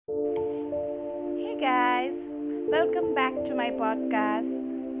guys, welcome back to my podcast.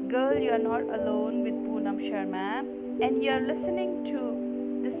 Girl, You Are Not Alone with Poonam Sharma, and you're listening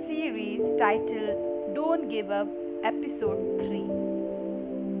to the series titled Don't Give Up, Episode 3.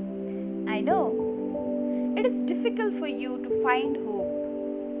 I know it is difficult for you to find hope.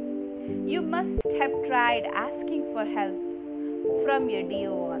 You must have tried asking for help from your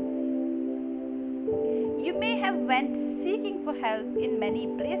dear ones. You may have went seeking for help in many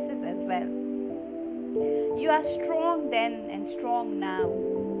places as well. You are strong then and strong now.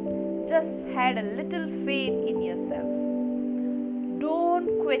 Just had a little faith in yourself.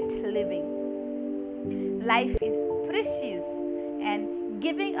 Don't quit living. Life is precious, and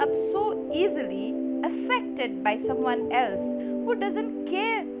giving up so easily, affected by someone else who doesn't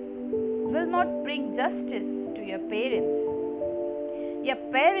care, will not bring justice to your parents. Your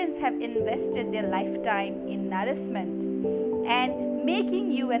parents have invested their lifetime in nourishment and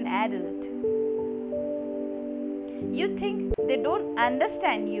making you an adult. You think they don't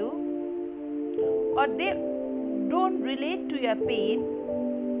understand you or they don't relate to your pain?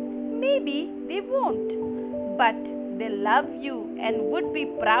 Maybe they won't, but they love you and would be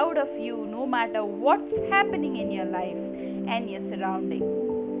proud of you no matter what's happening in your life and your surrounding.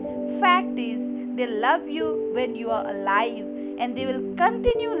 Fact is, they love you when you are alive, and they will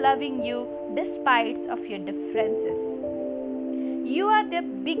continue loving you despite of your differences. You are their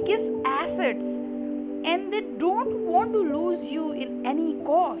biggest assets, and they don't want to lose you in any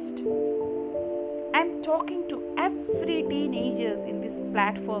cost. I'm talking to every teenagers in this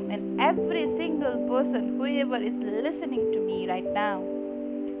platform and every single person, whoever is listening to me right now.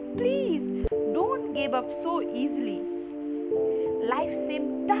 Please don't give up so easily. Life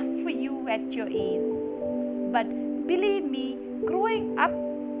seems tough for you at your age, but believe me, growing up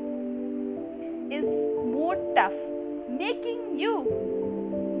is more tough. Making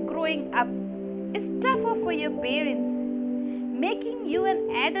you growing up is tougher for your parents. Making you an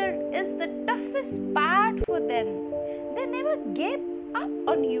adult is the toughest part for them. They never gave up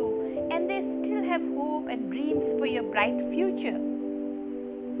on you, and they still have hope and dreams for your bright future.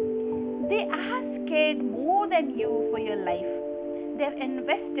 They are scared more than you for your life. They have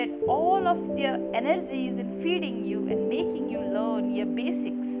invested all of their energies in feeding you and making you learn your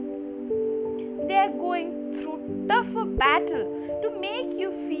basics. They are going through tougher battle to make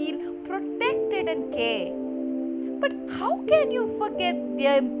you feel protected and care. But how can you forget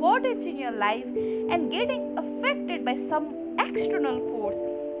their importance in your life and getting affected by some external force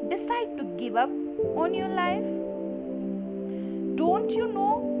decide to give up on your life? Don't you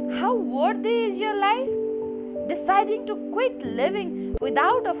know how worthy is your life? Deciding to quit living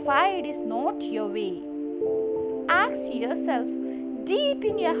without a fight is not your way. Ask yourself, deep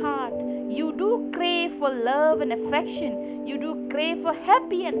in your heart, you do crave for love and affection. You do crave for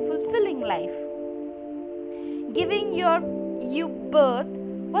happy and fulfilling life. Giving you birth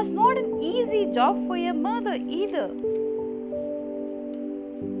was not an easy job for your mother either.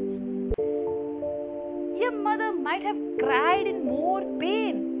 Your mother might have cried in more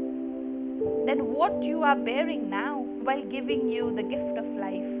pain than what you are bearing now while giving you the gift of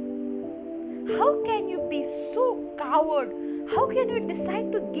life. How can you be so coward? How can you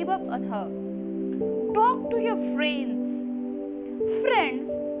decide to give up on her? Talk to your friends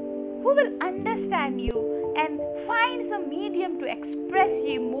who will understand you and find some medium to express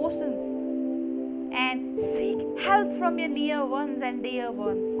your emotions, and seek help from your near ones and dear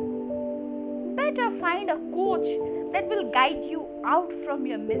ones. Better find a coach that will guide you out from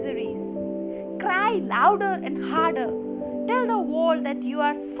your miseries. Cry louder and harder. Tell the world that you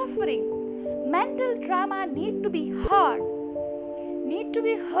are suffering. Mental trauma need to be heard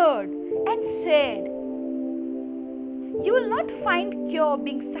and shared. You will not find cure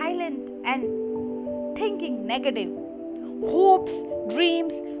being silent and thinking negative. Hopes,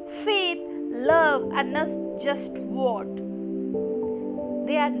 dreams, faith, love are not just words.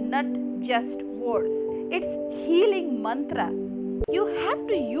 They are not just words. It's healing mantra. You have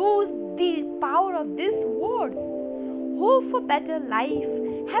to use the power of these words. Hope for better life.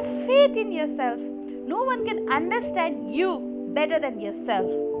 Have faith in yourself. No one can understand you better than yourself.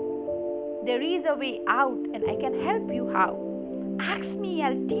 There is a way out, and I can help you how. Ask me,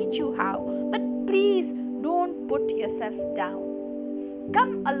 I'll teach you how. But please don't put yourself down.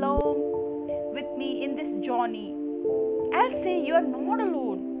 Come along with me in this journey. I'll say you are not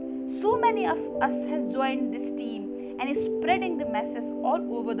alone. So many of us has joined this team and is spreading the message all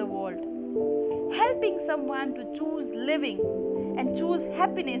over the world. Helping someone to choose living and choose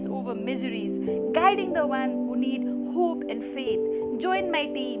happiness over miseries, guiding the one who need hope and faith. Join my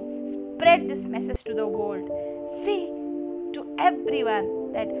team, spread this message to the world. Say to everyone,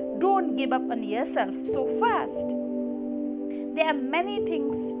 that don't give up on yourself so fast. There are many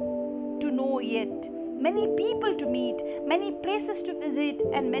things to know yet, many people to meet, many places to visit,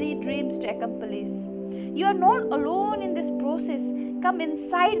 and many dreams to accomplish. You are not alone in this process. Come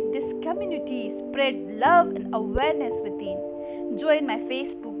inside this community, spread love and awareness within. Join my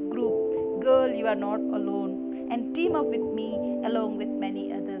Facebook group, Girl You Are Not Alone, and team up with me along with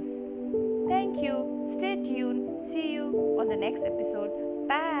many others. Thank you. Stay tuned. See you on the next episode.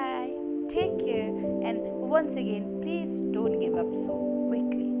 Bye. Take care. And once again, please don't give up so